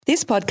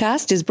This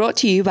podcast is brought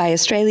to you by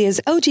Australia's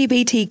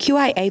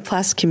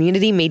LGBTQIA+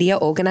 community media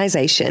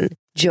organisation,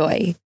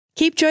 Joy.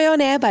 Keep Joy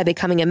on air by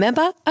becoming a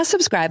member, a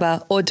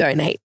subscriber, or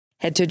donate.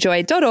 Head to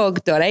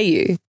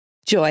joy.org.au.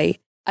 Joy,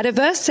 a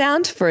diverse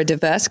sound for a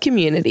diverse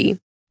community.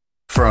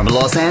 From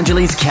Los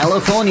Angeles,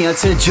 California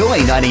to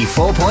Joy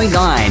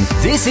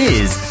 94.9, this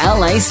is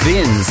LA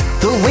Spins,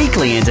 the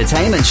weekly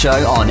entertainment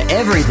show on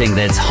everything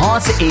that's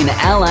hot in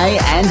LA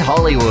and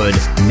Hollywood.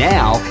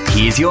 Now,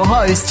 here's your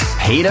host,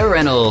 Peter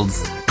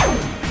Reynolds.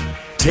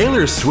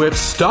 Taylor Swift's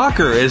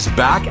stalker is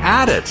back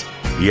at it.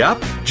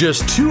 Yep,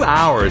 just 2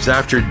 hours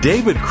after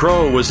David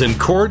Crowe was in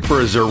court for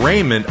his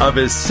arraignment of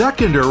his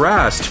second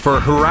arrest for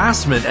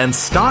harassment and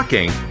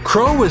stalking,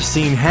 Crowe was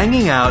seen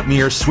hanging out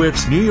near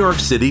Swift's New York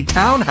City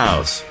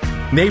townhouse.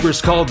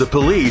 Neighbors called the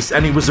police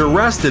and he was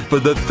arrested for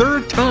the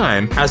third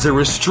time as a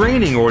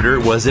restraining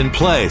order was in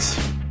place.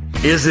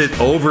 Is it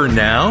over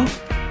now?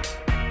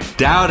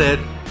 Doubt it.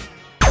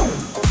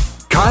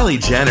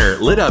 Kylie Jenner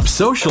lit up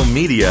social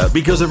media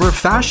because of her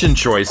fashion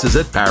choices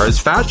at Paris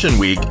Fashion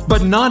Week,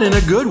 but not in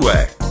a good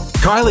way.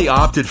 Kylie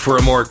opted for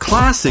a more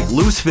classic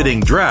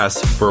loose-fitting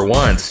dress for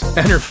once,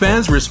 and her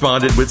fans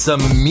responded with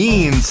some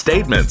mean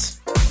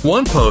statements.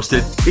 One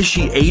posted, "Is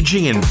she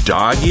aging in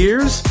dog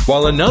years?"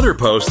 While another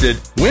posted,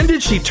 "When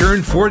did she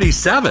turn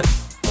 47?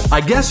 I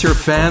guess her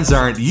fans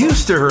aren't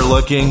used to her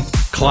looking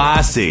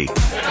classy."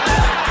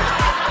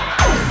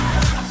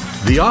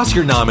 The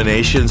Oscar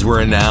nominations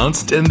were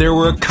announced, and there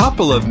were a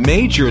couple of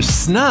major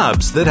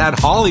snubs that had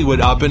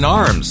Hollywood up in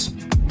arms.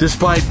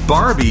 Despite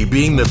Barbie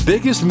being the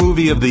biggest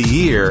movie of the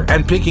year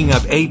and picking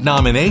up 8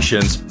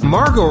 nominations,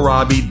 Margot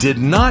Robbie did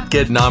not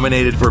get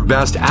nominated for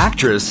Best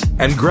Actress,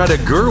 and Greta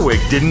Gerwig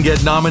didn't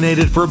get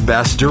nominated for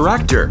Best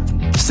Director.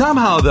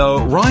 Somehow, though,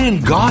 Ryan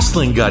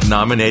Gosling got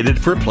nominated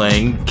for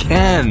playing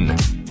Ken.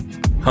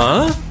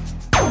 Huh?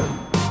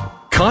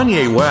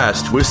 Kanye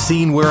West was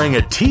seen wearing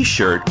a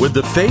t-shirt with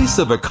the face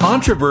of a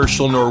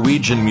controversial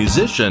Norwegian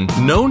musician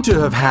known to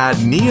have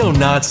had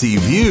neo-Nazi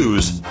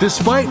views,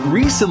 despite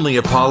recently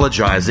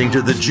apologizing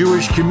to the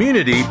Jewish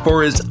community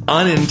for his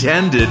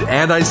unintended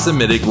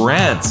anti-Semitic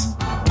rants.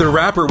 The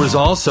rapper was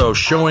also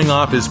showing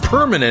off his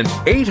permanent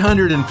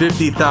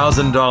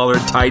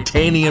 $850,000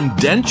 titanium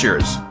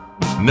dentures.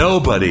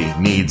 Nobody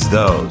needs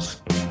those.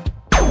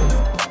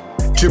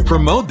 To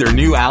promote their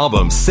new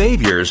album,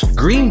 Saviors,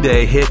 Green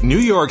Day hit New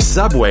York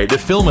subway to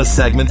film a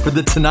segment for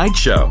The Tonight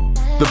Show.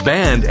 The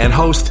band and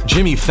host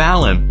Jimmy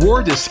Fallon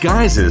wore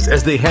disguises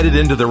as they headed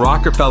into the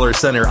Rockefeller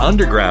Center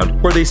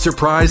Underground, where they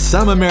surprised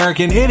some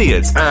American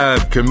idiots,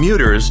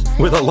 commuters,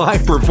 with a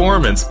live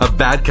performance of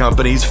Bad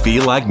Company's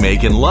Feel Like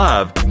Making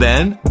Love,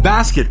 then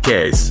Basket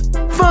Case.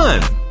 Fun!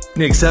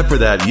 Except for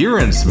that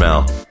urine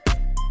smell.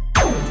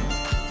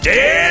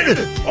 Dead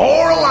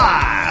or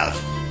alive?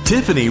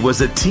 Tiffany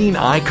was a teen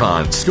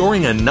icon,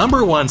 scoring a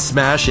 #1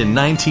 smash in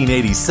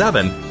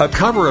 1987, a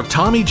cover of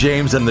Tommy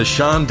James and the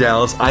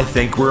Shondells' I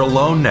Think We're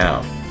Alone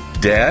Now.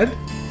 Dead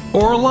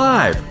or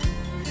alive?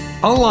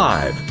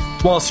 Alive.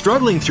 While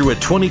struggling through a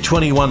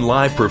 2021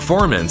 live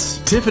performance,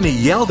 Tiffany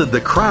yelled at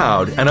the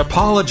crowd and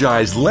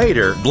apologized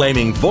later,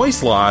 blaming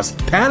voice loss,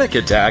 panic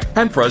attack,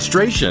 and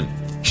frustration.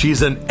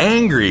 She's an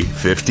angry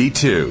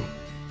 52.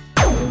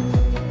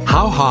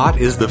 How hot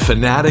is the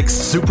Fanatics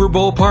Super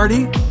Bowl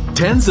party?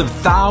 Tens of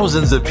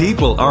thousands of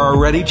people are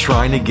already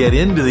trying to get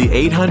into the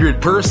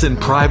 800-person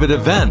private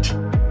event.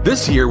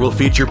 This year will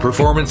feature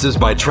performances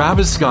by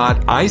Travis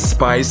Scott, Ice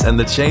Spice, and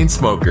the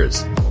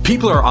Chainsmokers.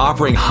 People are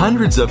offering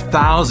hundreds of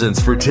thousands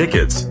for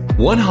tickets.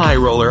 One high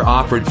roller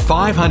offered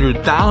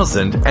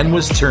 $500,000 and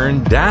was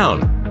turned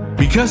down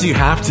because you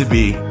have to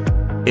be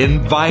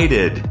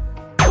invited.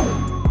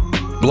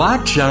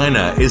 Blac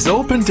Chyna is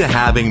open to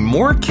having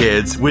more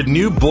kids with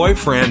new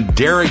boyfriend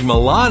Derek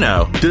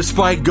Milano,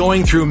 despite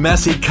going through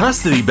messy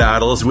custody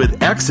battles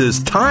with exes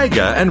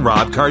Tyga and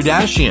Rob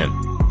Kardashian.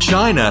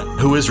 Chyna,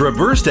 who has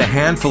reversed a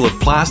handful of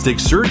plastic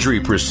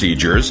surgery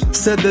procedures,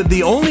 said that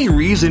the only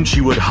reason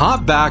she would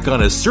hop back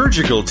on a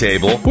surgical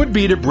table would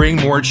be to bring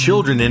more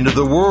children into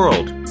the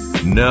world.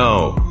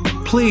 No,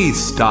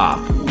 please stop.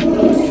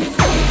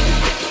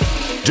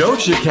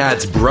 Doja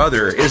Cat's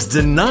brother is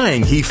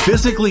denying he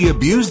physically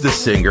abused the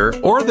singer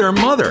or their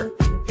mother.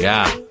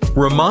 Yeah.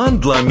 Ramon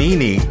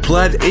Dlamini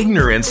pled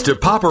ignorance to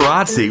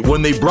paparazzi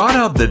when they brought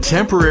up the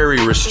temporary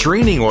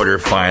restraining order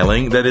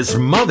filing that his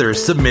mother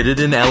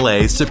submitted in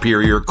LA's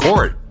Superior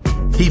Court.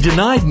 He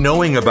denied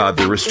knowing about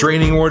the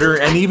restraining order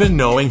and even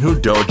knowing who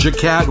Doja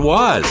Cat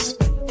was.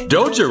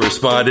 Doja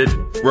responded,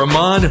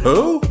 "Ramon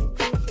who?"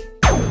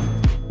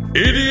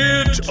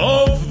 Idiot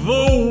of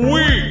the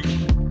Week.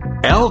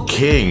 Elle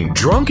King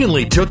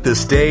drunkenly took the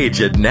stage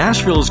at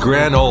Nashville's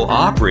Grand Ole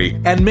Opry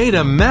and made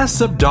a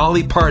mess of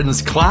Dolly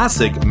Parton's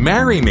classic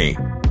Marry Me.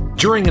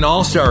 During an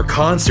all-star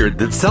concert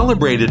that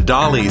celebrated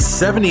Dolly's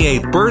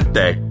 78th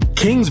birthday,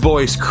 King's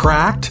voice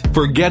cracked,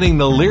 forgetting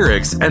the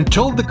lyrics, and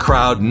told the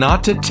crowd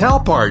not to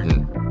tell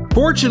Parton.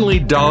 Fortunately,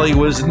 Dolly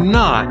was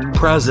not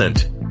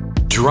present.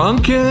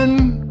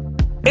 Drunken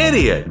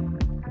idiot.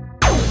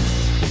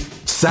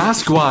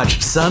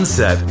 Sasquatch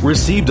Sunset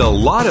received a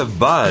lot of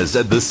buzz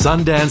at the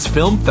Sundance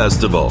Film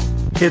Festival.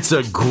 It's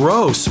a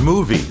gross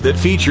movie that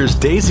features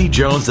Daisy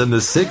Jones and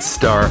the Sixth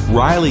star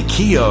Riley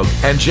Keough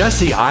and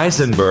Jesse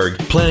Eisenberg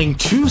playing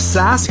two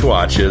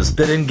Sasquatches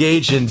that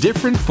engage in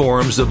different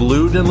forms of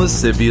lewd and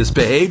lascivious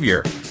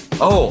behavior.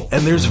 Oh,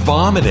 and there's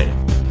vomiting.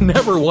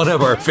 Never one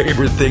of our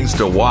favorite things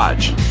to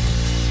watch.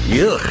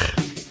 Yuck.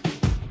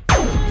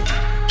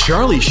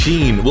 Charlie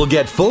Sheen will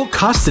get full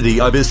custody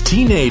of his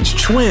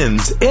teenage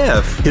twins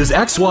if his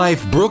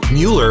ex-wife Brooke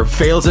Mueller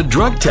fails a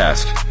drug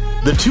test.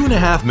 The Two and a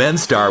Half Men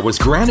star was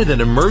granted an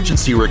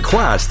emergency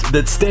request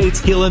that states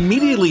he'll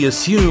immediately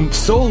assume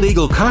sole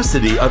legal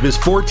custody of his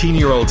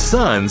 14-year-old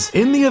sons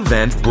in the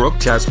event Brooke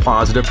tests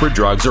positive for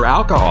drugs or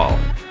alcohol.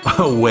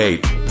 Oh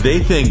wait, they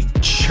think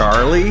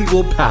Charlie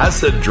will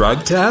pass a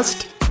drug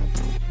test?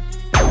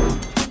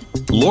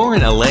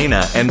 Lauren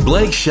Elena and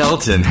Blake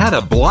Shelton had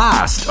a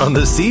blast on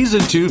the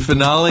Season 2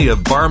 finale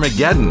of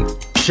Barmageddon.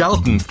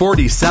 Shelton,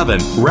 47,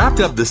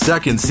 wrapped up the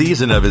second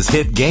season of his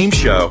hit game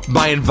show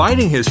by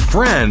inviting his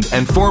friend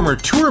and former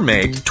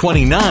tourmate,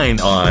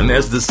 29, on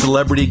as the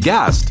celebrity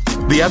guest.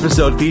 The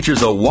episode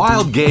features a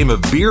wild game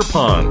of beer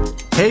pong.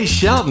 Hey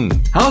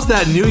Shelton, how's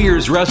that New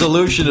Year's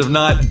resolution of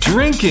not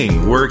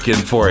drinking working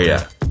for you?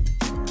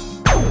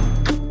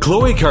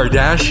 Khloe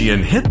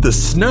Kardashian hit the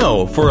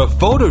snow for a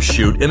photo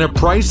shoot in a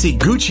pricey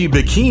Gucci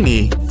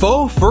bikini,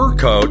 faux fur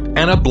coat,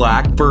 and a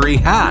black furry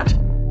hat.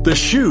 The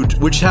shoot,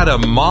 which had a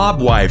mob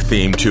wife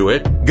theme to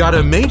it, got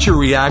a major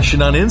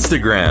reaction on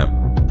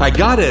Instagram. I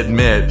gotta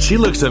admit, she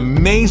looks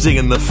amazing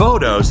in the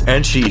photos,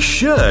 and she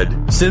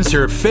should, since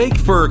her fake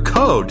fur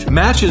coat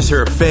matches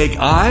her fake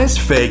eyes,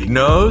 fake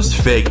nose,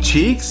 fake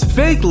cheeks,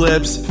 fake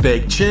lips,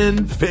 fake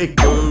chin, fake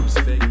boobs,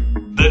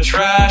 the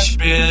trash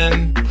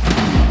bin.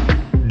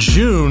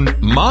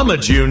 Mama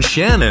June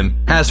Shannon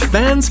has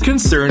fans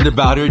concerned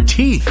about her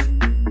teeth.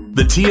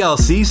 The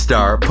TLC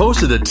star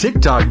posted a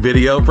TikTok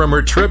video from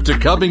her trip to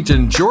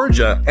Covington,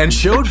 Georgia, and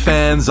showed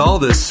fans all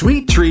the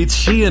sweet treats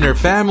she and her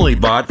family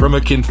bought from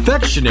a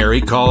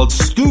confectionery called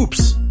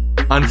Scoops.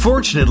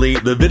 Unfortunately,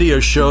 the video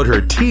showed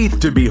her teeth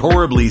to be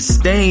horribly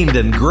stained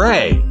and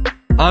gray.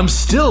 I'm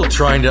still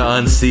trying to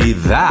unsee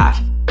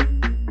that.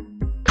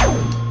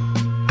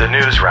 The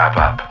news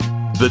wrap-up.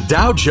 The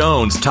Dow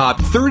Jones topped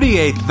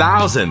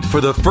 38,000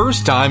 for the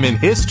first time in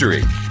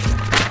history.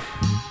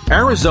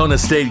 Arizona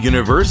State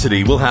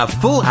University will have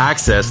full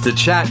access to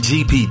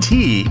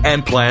ChatGPT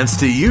and plans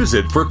to use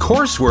it for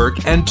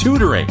coursework and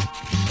tutoring.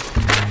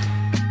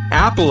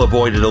 Apple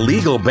avoided a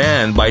legal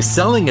ban by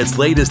selling its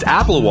latest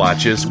Apple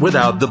Watches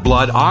without the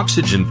blood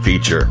oxygen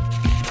feature.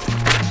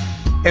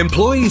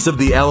 Employees of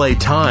the LA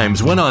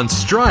Times went on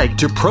strike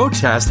to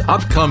protest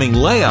upcoming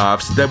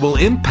layoffs that will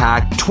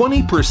impact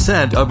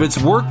 20% of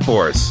its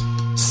workforce.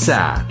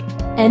 Sad.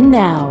 And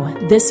now,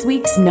 this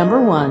week's number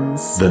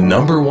ones. The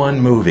number one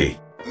movie.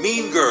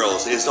 Mean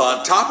Girls is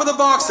on top of the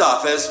box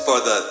office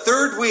for the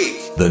third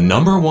week. The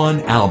number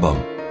one album.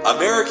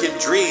 American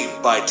Dream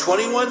by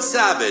 21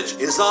 Savage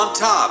is on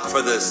top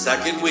for the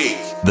second week.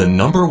 The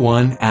number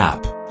one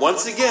app.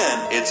 Once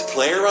again, it's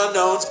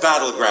PlayerUnknown's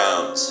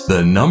Battlegrounds.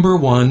 The number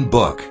one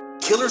book.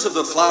 Killers of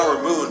the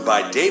Flower Moon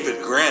by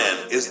David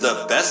Grann is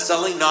the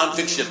best-selling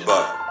nonfiction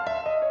book.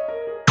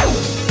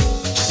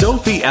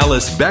 Sophie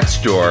Ellis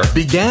Bextor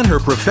began her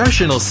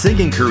professional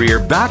singing career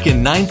back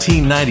in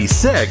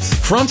 1996,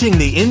 fronting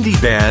the indie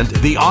band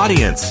The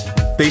Audience.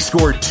 They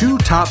scored 2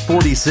 top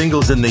 40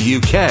 singles in the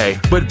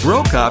UK, but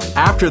broke up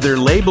after their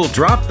label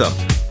dropped them.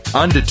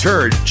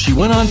 Undeterred, she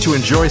went on to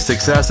enjoy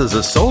success as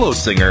a solo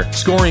singer,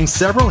 scoring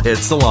several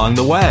hits along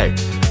the way.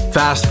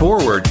 Fast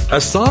forward,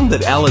 a song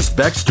that Ellis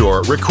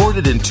Bextor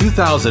recorded in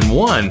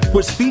 2001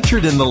 was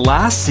featured in the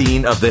last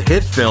scene of the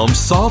hit film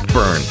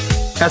Saltburn.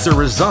 As a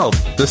result,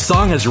 the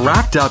song has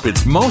racked up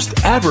its most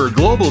ever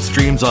global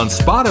streams on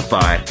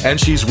Spotify, and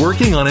she's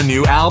working on a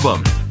new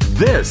album.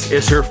 This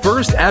is her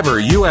first ever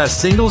U.S.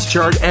 singles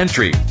chart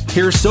entry.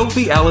 Here's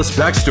Sophie Ellis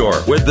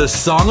Bextor with the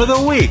Song of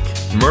the Week,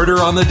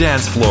 Murder on the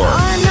Dance Floor.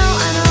 I know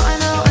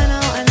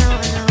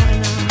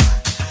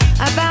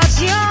about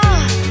your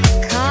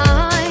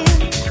kind.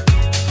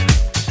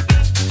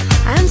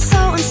 And so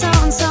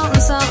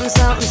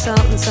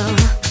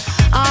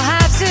I'll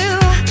have to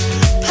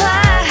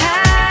play.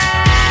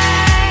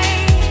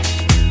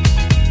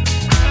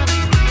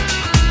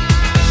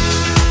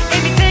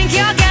 If you think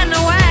you're getting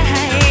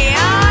away,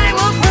 I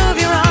will prove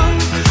you wrong.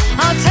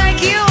 I'll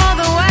take you all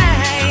the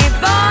way.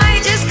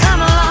 Boy, just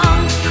come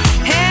along.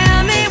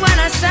 Hear me when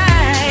I say,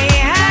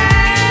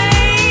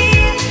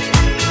 hey.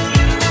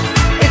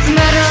 It's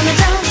murder on the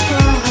dance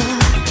floor,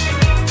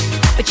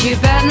 but you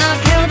better not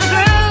kill the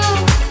groove.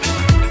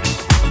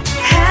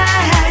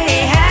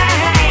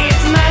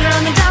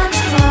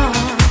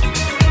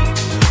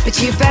 But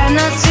you better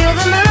not steal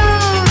the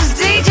moves,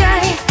 DJ.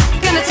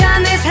 Gonna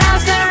turn this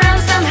house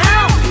around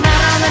somehow.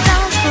 Not on the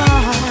dance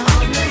floor.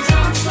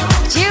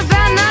 But you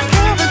better not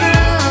kill the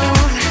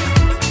groove.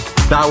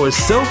 That was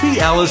Sophie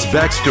Ellis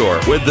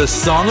Bextor with the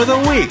Song of the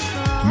Week,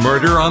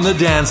 Murder on the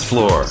Dance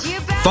Floor.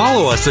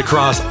 Follow us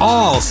across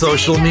all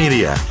social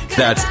media.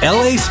 That's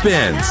LA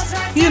Spins,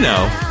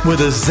 with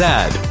a Z.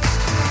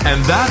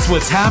 And that's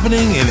what's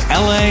happening in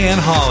LA and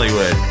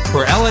Hollywood.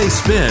 For LA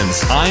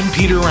Spins, I'm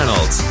Peter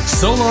Reynolds.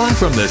 So long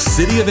from the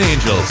City of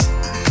Angels.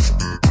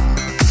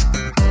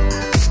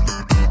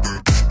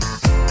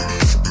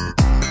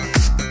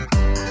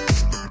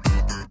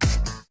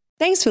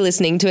 Thanks for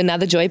listening to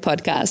another Joy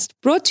podcast,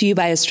 brought to you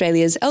by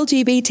Australia's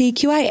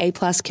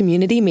LGBTQIA+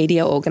 community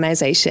media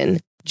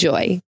organisation,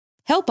 Joy.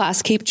 Help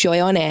us keep Joy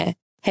on air.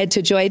 Head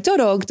to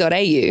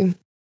joy.org.au.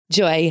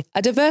 Joy,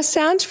 a diverse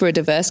sound for a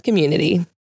diverse community.